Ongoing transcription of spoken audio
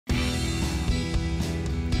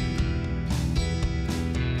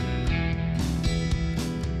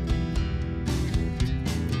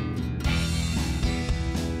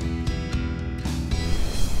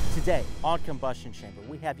Today on Combustion Chamber,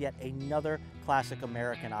 we have yet another classic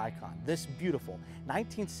American icon, this beautiful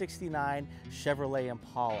 1969 Chevrolet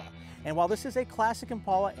Impala. And while this is a classic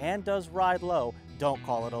Impala and does ride low, don't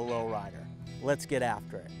call it a lowrider. Let's get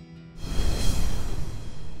after it.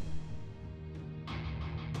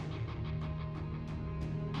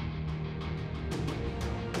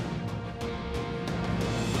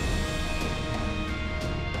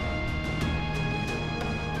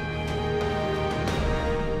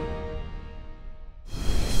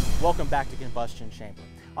 Welcome back to Combustion Chamber.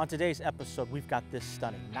 On today's episode, we've got this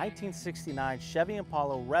stunning 1969 Chevy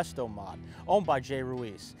Impala Restomod, owned by Jay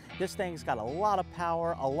Ruiz. This thing's got a lot of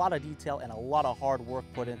power, a lot of detail, and a lot of hard work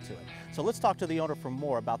put into it. So let's talk to the owner for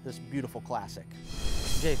more about this beautiful classic.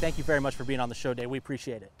 Jay, thank you very much for being on the show today. We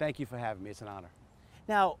appreciate it. Thank you for having me. It's an honor.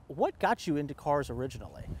 Now, what got you into cars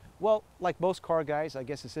originally? Well, like most car guys, I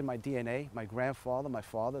guess it's in my DNA. My grandfather, my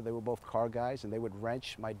father, they were both car guys, and they would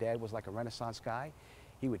wrench. My dad was like a Renaissance guy.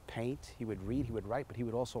 He would paint, he would read, he would write, but he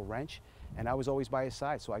would also wrench, and I was always by his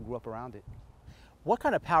side, so I grew up around it. What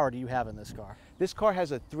kind of power do you have in this car? This car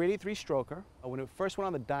has a 383 stroker. When it first went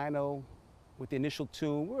on the dyno with the initial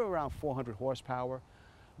tune, we were around 400 horsepower,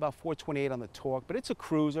 about 428 on the torque, but it's a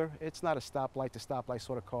cruiser. It's not a stoplight to stoplight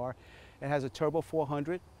sort of car. It has a turbo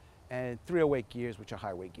 400 and 308 gears, which are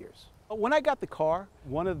highway gears. When I got the car,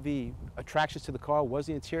 one of the attractions to the car was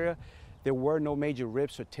the interior. There were no major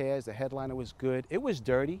rips or tears. The headliner was good. It was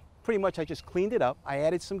dirty. Pretty much I just cleaned it up. I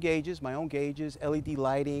added some gauges, my own gauges, LED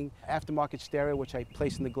lighting, aftermarket stereo, which I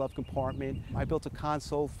placed in the glove compartment. I built a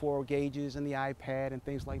console for gauges and the iPad and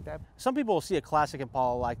things like that. Some people will see a classic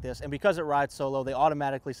Impala like this, and because it rides so low, they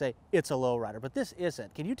automatically say it's a lowrider, but this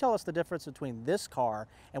isn't. Can you tell us the difference between this car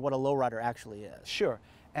and what a lowrider actually is? Sure,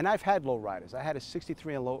 and I've had lowriders. I had a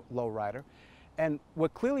 63 and lowrider, and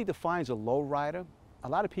what clearly defines a lowrider, a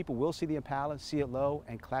lot of people will see the Impala, see it low,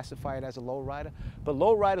 and classify it as a lowrider, but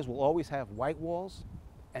lowriders will always have white walls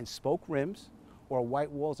and spoke rims, or white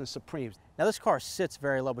walls and Supremes. Now this car sits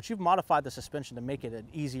very low, but you've modified the suspension to make it an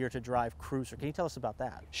easier to drive cruiser. Can you tell us about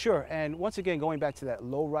that? Sure, and once again, going back to that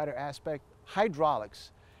lowrider aspect, hydraulics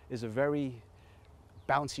is a very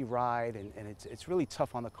bouncy ride, and it's really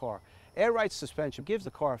tough on the car. Air ride suspension gives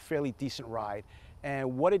the car a fairly decent ride.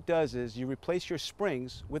 And what it does is you replace your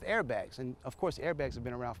springs with airbags. And of course, airbags have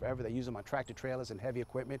been around forever. They use them on tractor trailers and heavy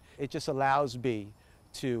equipment. It just allows me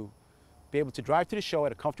to be able to drive to the show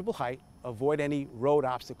at a comfortable height, avoid any road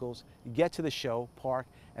obstacles, get to the show, park,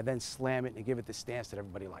 and then slam it and give it the stance that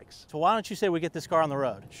everybody likes. So why don't you say we get this car on the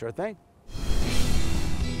road? Sure thing.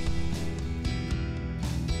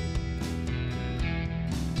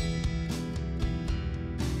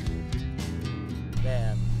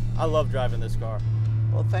 Man, I love driving this car.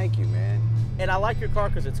 Well, thank you, man. And I like your car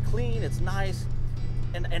because it's clean, it's nice,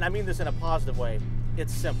 and I mean this in a positive way.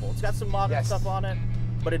 It's simple. It's got some modern stuff on it,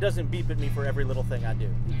 but it doesn't beep at me for every little thing I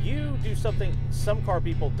do. You do something some car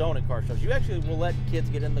people don't at car shows. You actually will let kids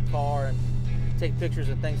get in the car and take pictures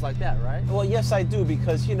and things like that, right? Well, yes, I do,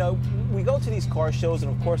 because, you know, we go to these car shows,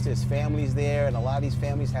 and of course there's families there, and a lot of these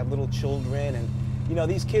families have little children, and, you know,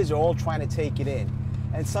 these kids are all trying to take it in.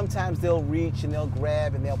 And sometimes they'll reach and they'll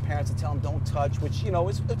grab, and their parents will tell them don't touch, which, you know,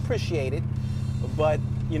 is appreciated. But,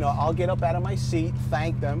 you know, I'll get up out of my seat,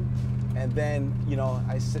 thank them, and then, you know,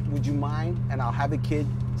 I said, would you mind? And I'll have the kid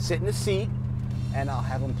sit in the seat, and I'll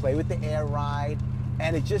have them play with the air ride.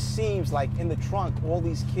 And it just seems like in the trunk, all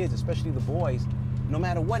these kids, especially the boys, no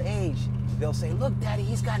matter what age, they'll say, look, Daddy,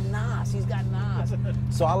 he's got NOS, he's got NOS.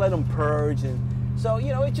 So I'll let them purge, and so, you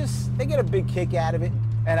know, they get a big kick out of it.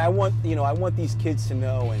 And I want, you know, I want these kids to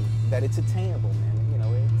know that it's attainable, man. You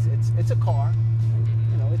know, it's a car, and,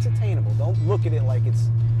 you know, it's attainable. Don't look at it like it's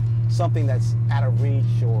something that's out of reach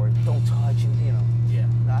or don't touch, and, you know. Yeah.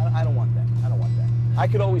 No, I don't want that. I don't want that. I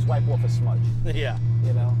could always wipe off a smudge. Yeah.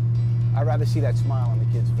 You know, I'd rather see that smile on the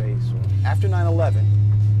kid's face. After 9/11,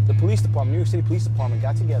 the police department, New York City Police Department,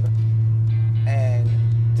 got together and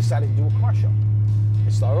decided to do a car show.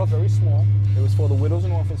 It started off very small. It was for the Widows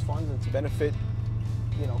and Orphans Funds and to benefit,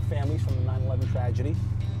 you know, families from the 9/11 tragedy.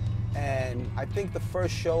 And I think the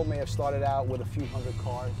first show may have started out with a few hundred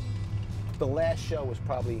cars. The last show was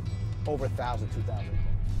probably over 1,000, 2,000 cars.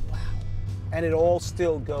 Wow. And it all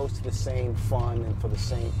still goes to the same fun and for the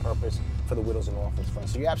same purpose for the Widows and Orphans Fund.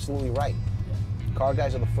 So you're absolutely right. Yeah. Car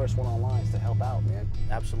guys are the first one on lines to help out, man.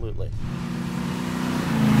 Absolutely.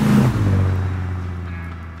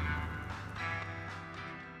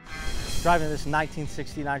 Driving this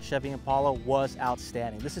 1969 Chevy Impala was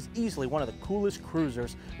outstanding. This is easily one of the coolest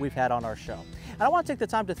cruisers we've had on our show. And I want to take the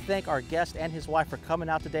time to thank our guest and his wife for coming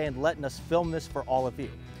out today and letting us film this for all of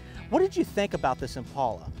you. What did you think about this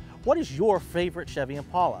Impala? What is your favorite Chevy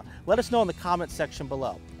Impala? Let us know in the comments section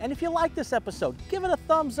below. And if you like this episode, give it a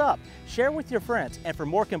thumbs up, share with your friends, and for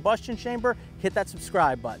more Combustion Chamber, hit that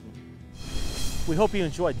subscribe button. We hope you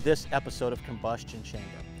enjoyed this episode of Combustion Chamber.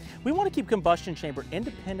 We want to keep Combustion Chamber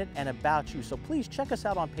independent and about you, so please check us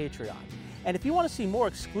out on Patreon. And if you want to see more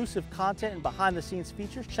exclusive content and behind-the-scenes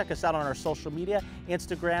features, check us out on our social media,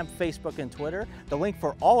 Instagram, Facebook, and Twitter. The link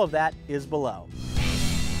for all of that is below.